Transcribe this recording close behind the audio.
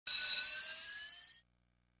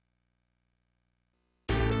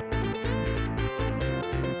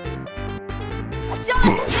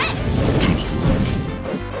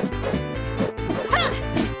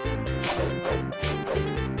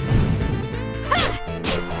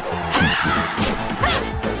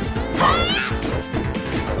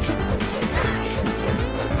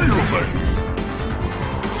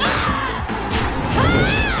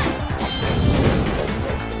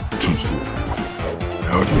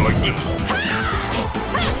How do you like this?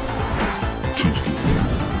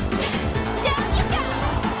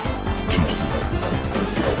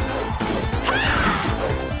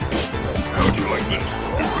 How do you like this?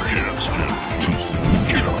 Overhand stand.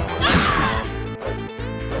 Get up.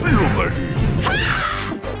 Feel my heat.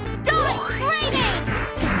 Die screaming!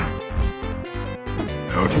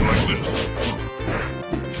 How do you like this?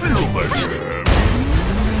 Feel my jab.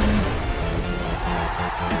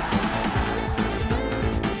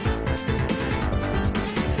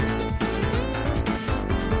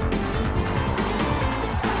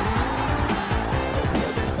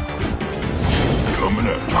 Coming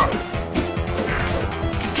at you.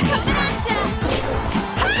 Coming at ya!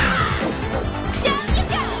 Down you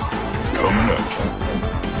go! Coming at you.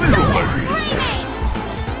 Feel my heat. Screaming!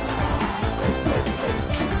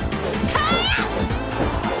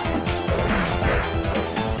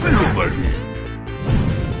 Feel my heat.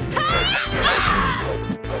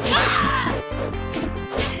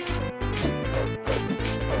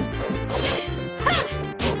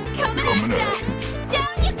 Coming at ya!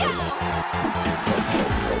 Down you go!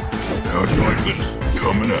 How do you like this?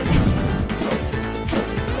 Coming at you.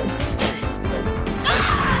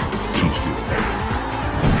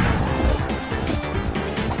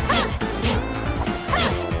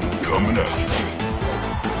 Coming at you.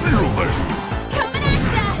 Feel my heat. Coming at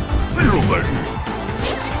ya! Feel my heat.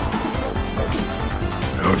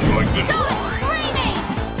 How do you like this? Die screaming!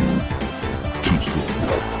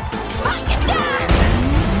 Bring it down!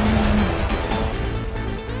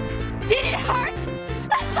 Did it hurt?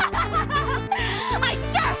 I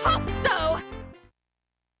sure hope so!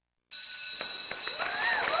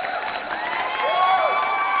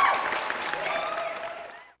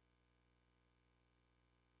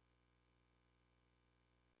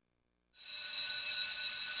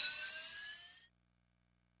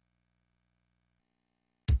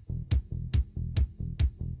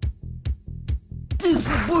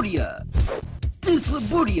 Dyslaburia!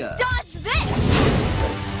 Dyslaburia! Dodge this!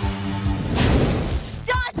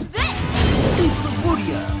 Dodge this!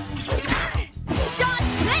 Dyslaburia!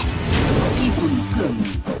 Dodge this! Ibon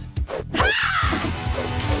Gummy!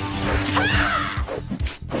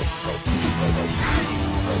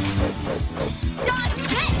 Dodge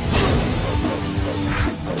this!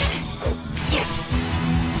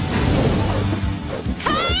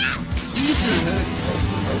 Dieselhead!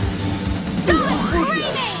 Die Dyslaburia!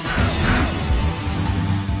 screaming!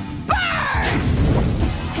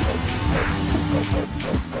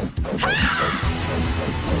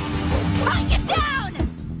 Bring it down!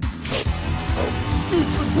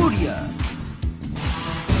 Dyslaburia!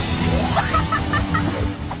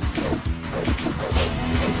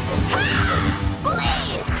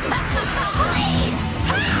 Bleed! Bleed!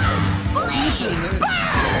 Bleed! Dieselhead!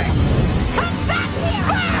 Come back here!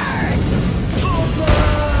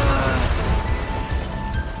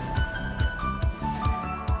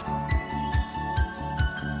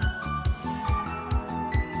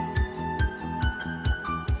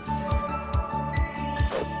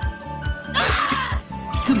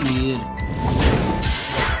 Come here!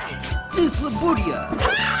 Dyslaburia!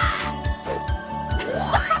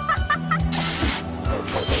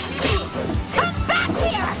 Come back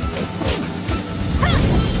here!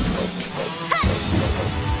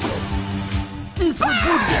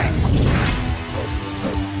 Dyslaburia!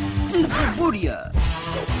 Dyslaburia!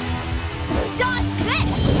 Dodge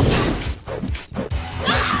this!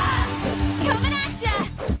 Coming at ya!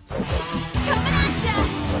 Coming at ya!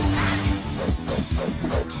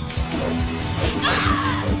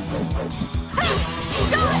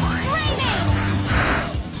 Dodge screaming!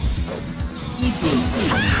 Ibon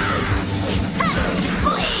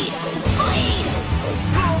Bleed! Bleed!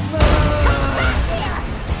 Come back here!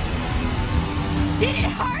 Did it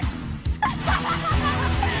hurt?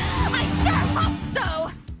 I sure hope so!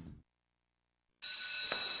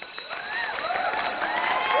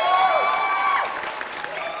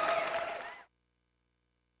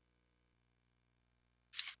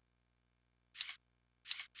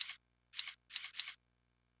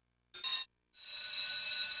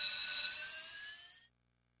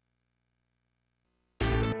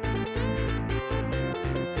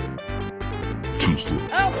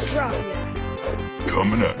 I'll drop ya!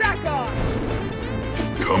 Coming at you. Back off!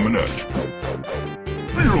 Coming at you.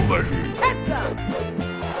 Feel my heat. Heads up!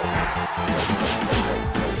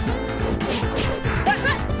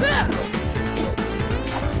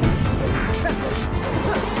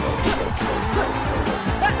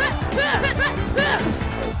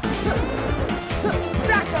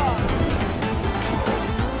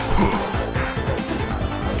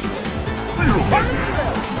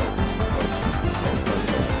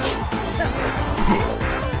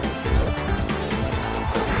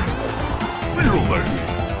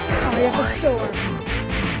 storm.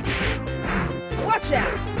 Watch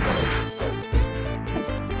out!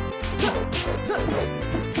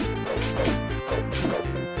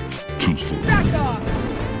 Too slow. Back off!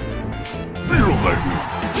 Feel the heat.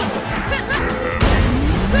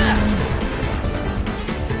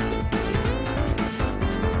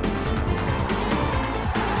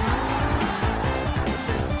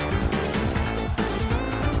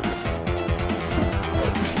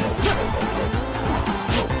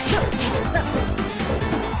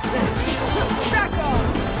 Back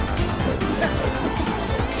off!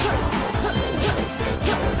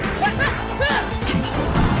 Too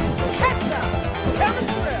slow. Heads up! Coming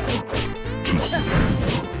through! Too slow.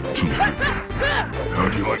 Too slow. How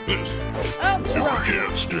do you like this? I'll If drop you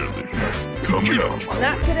can't stand the heat, coming out.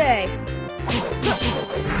 Not today.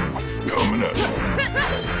 Coming at you.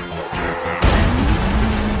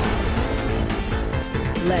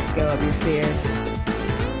 Let go of your fears.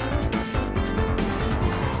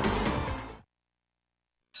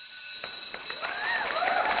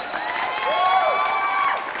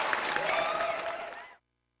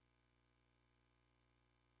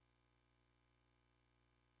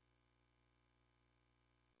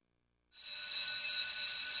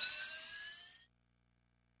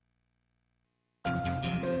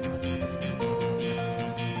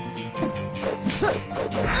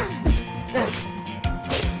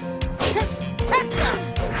 Heads up!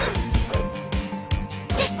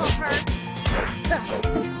 This will hurt.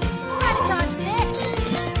 Try to dodge this.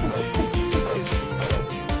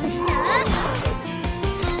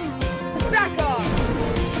 Back off!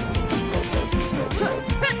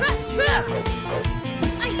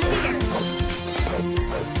 I fear.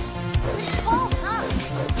 Pull up.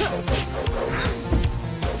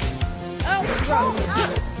 I'll drop you.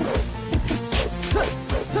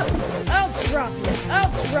 I'll drop you.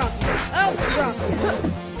 I'll drop you. I'll drop you.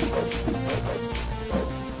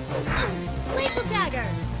 Lethal dagger.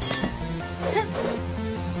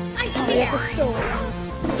 I Get fear. the storm.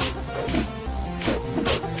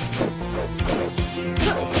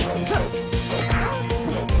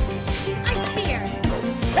 I fear.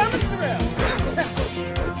 Coming through.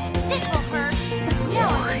 This will hurt. Now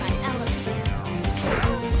I'm in my element.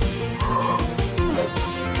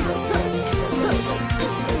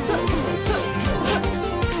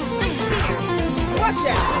 I fear. Watch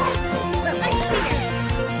out! I fear.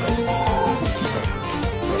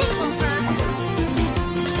 This will hurt.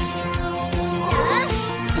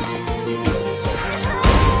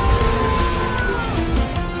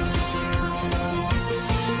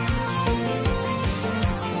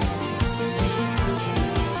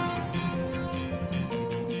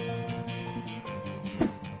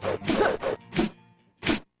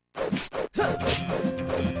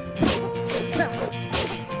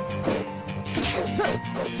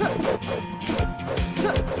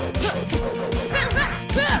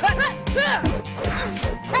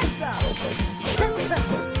 Heads up!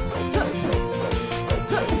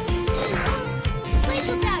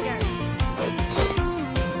 Lethal dagger.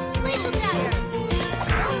 Lethal dagger.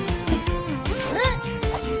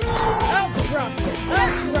 I'll drop you.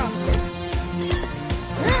 I'll drop you.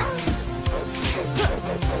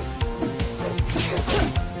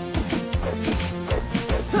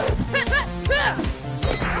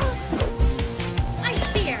 I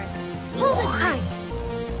fear. Hold his ice.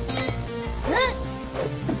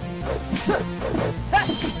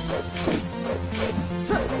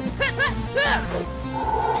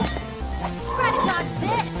 Try to dodge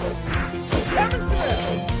this. Coming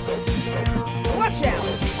through. Watch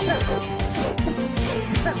out!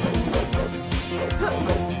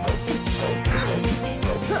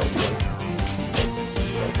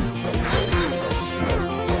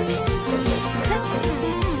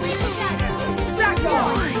 Lethal dagger. Back Now off!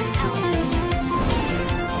 I'm in my element.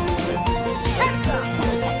 Heads up!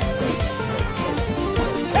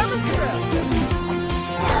 Coming through.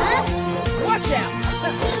 Watch out!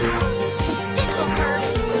 This will hurt.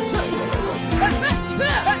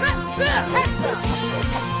 Heads up!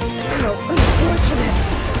 How unfortunate!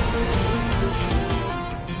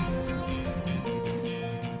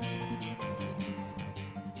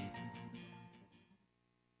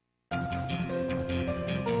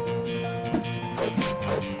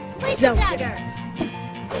 Lethal Don't get dagger.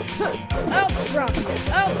 I'll drop you.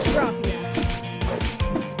 I'll drop you.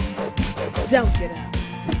 Don't get up.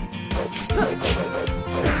 Pull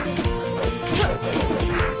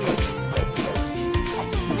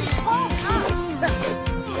up.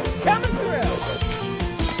 Coming through.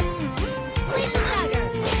 Lethal dagger.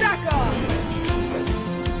 Back off.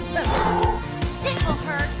 This will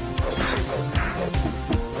hurt.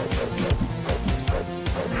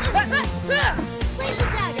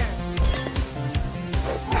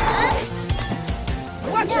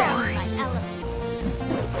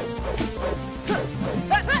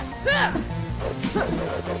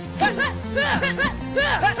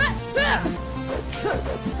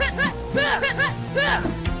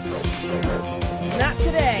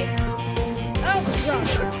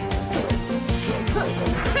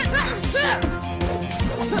 Oh,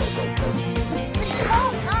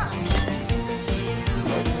 huh.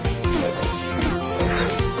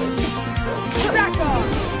 Back off!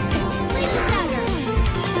 Laser dagger.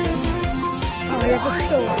 I have a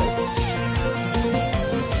storm.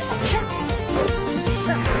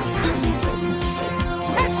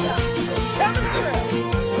 Hexa! Coming through!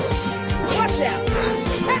 Watch out!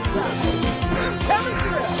 Hexa! Coming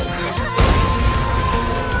through!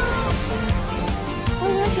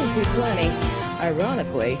 Oh, I can see plenty.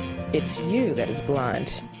 Ironically, it's you that is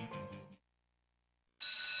blind.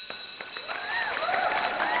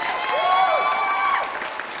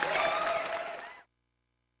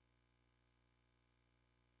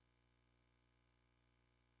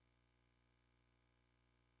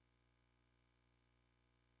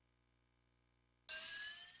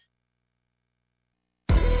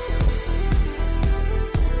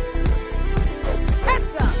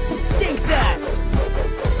 Hexa! Think that!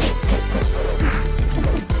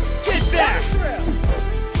 Get back! Through!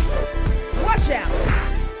 Watch out!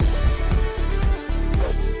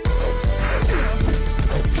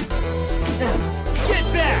 Get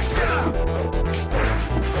back!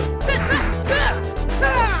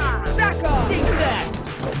 Back off! Think that!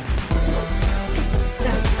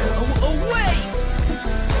 Away!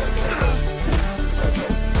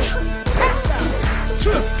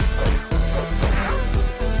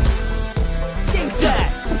 Think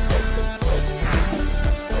that!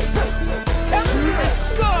 To the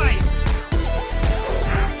skies!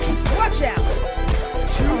 Watch out!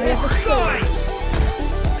 To the skies!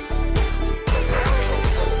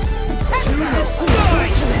 To the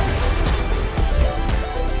skies!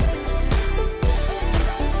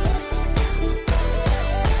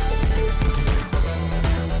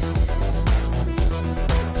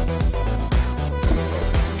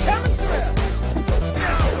 Coming through!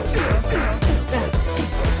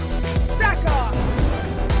 Back off!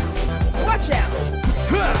 Watch out!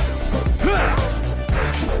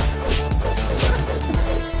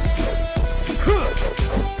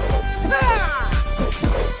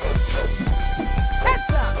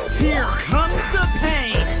 Heads up! Here comes the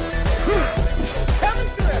pain! Coming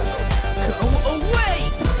through! Go away!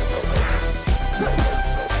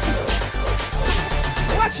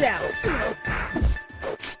 Watch out!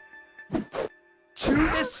 To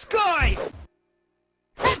the skies!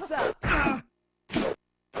 Heads up!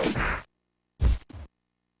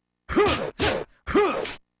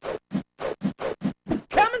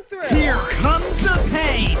 Coming through! Here comes the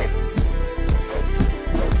pain!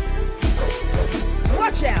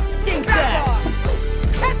 Watch out! Think Back that! off!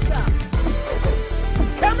 Heads up!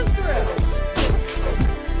 Coming through!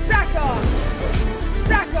 Back off!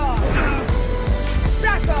 Back off!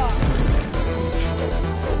 Back off!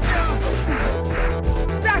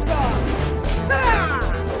 Back off! Ah!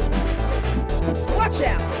 Watch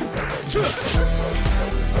out!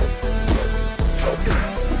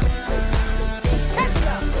 Heads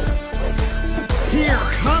up! Here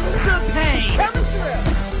comes the pain! Coming through!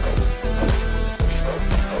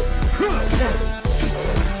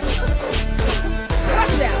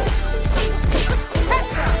 Watch out!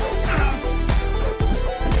 Heads up!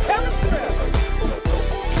 Coming through!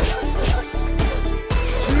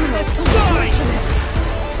 To the skies!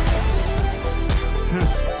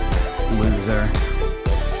 Loser.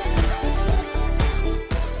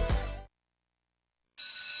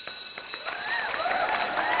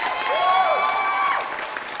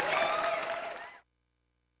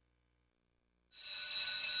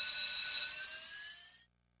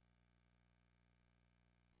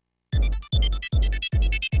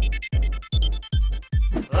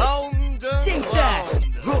 Round and Think that!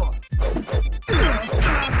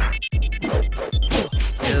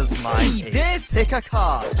 Here's my See ace. this? Pick a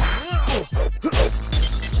card.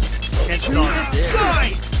 Can't To dodge the this.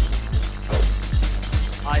 skies!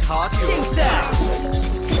 I heart you. Think that!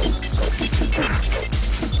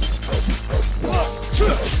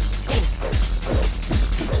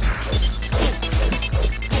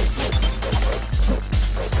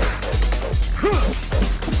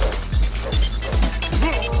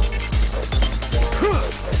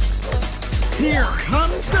 Here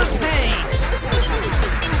comes the pain!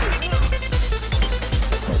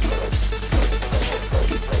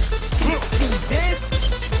 See this?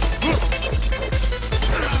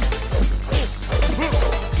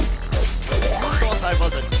 Thought I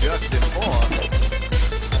was a jerk before.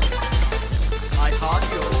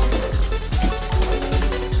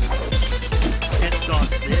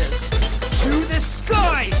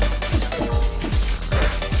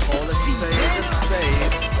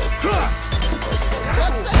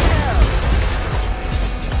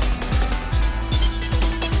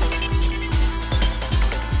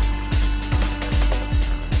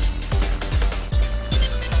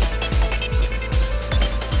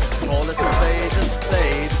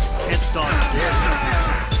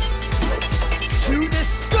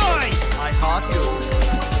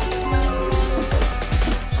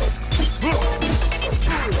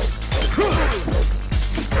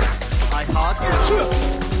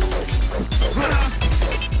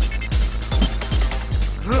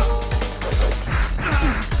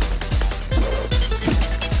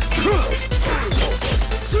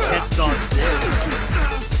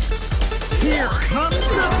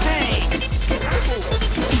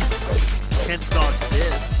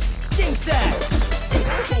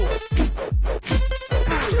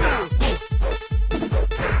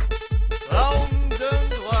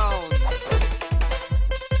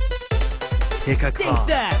 Pick a Think card.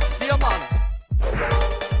 that! Diamant.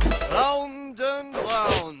 Round and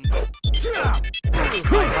round.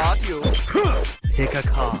 I heart you. Pick a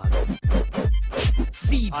card.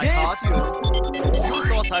 See I this? heart you. You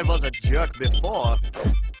thought I was a jerk before.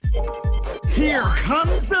 Here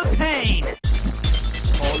comes the pain!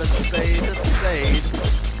 Call a spade a spade.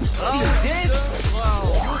 Round this? and round.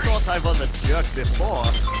 You thought I was a jerk before.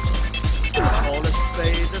 Call a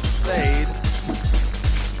spade a spade.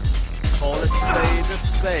 Call a spade a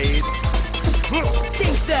spade.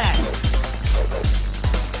 Think that!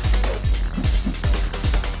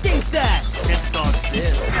 Think that! Can't dodge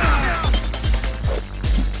this.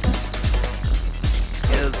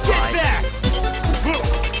 Here's Get my back!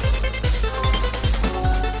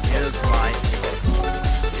 Here's my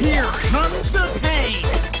ace. Here comes the pain!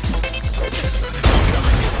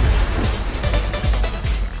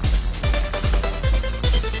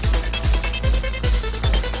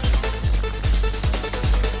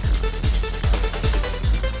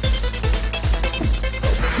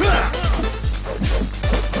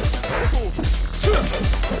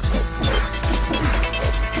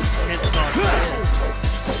 Can't dodge this.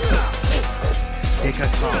 Pick a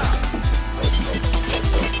card.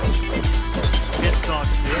 Can't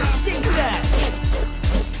dodge this. Think that!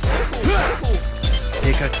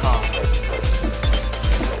 Pick a card.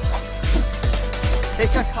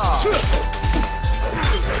 Pick a card.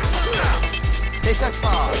 Pick a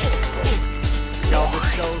card. Shall the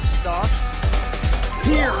show start?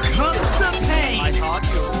 Here comes the I pain! heart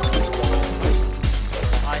you.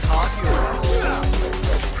 I heart you.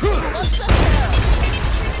 What's up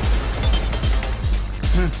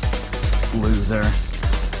there? Loser.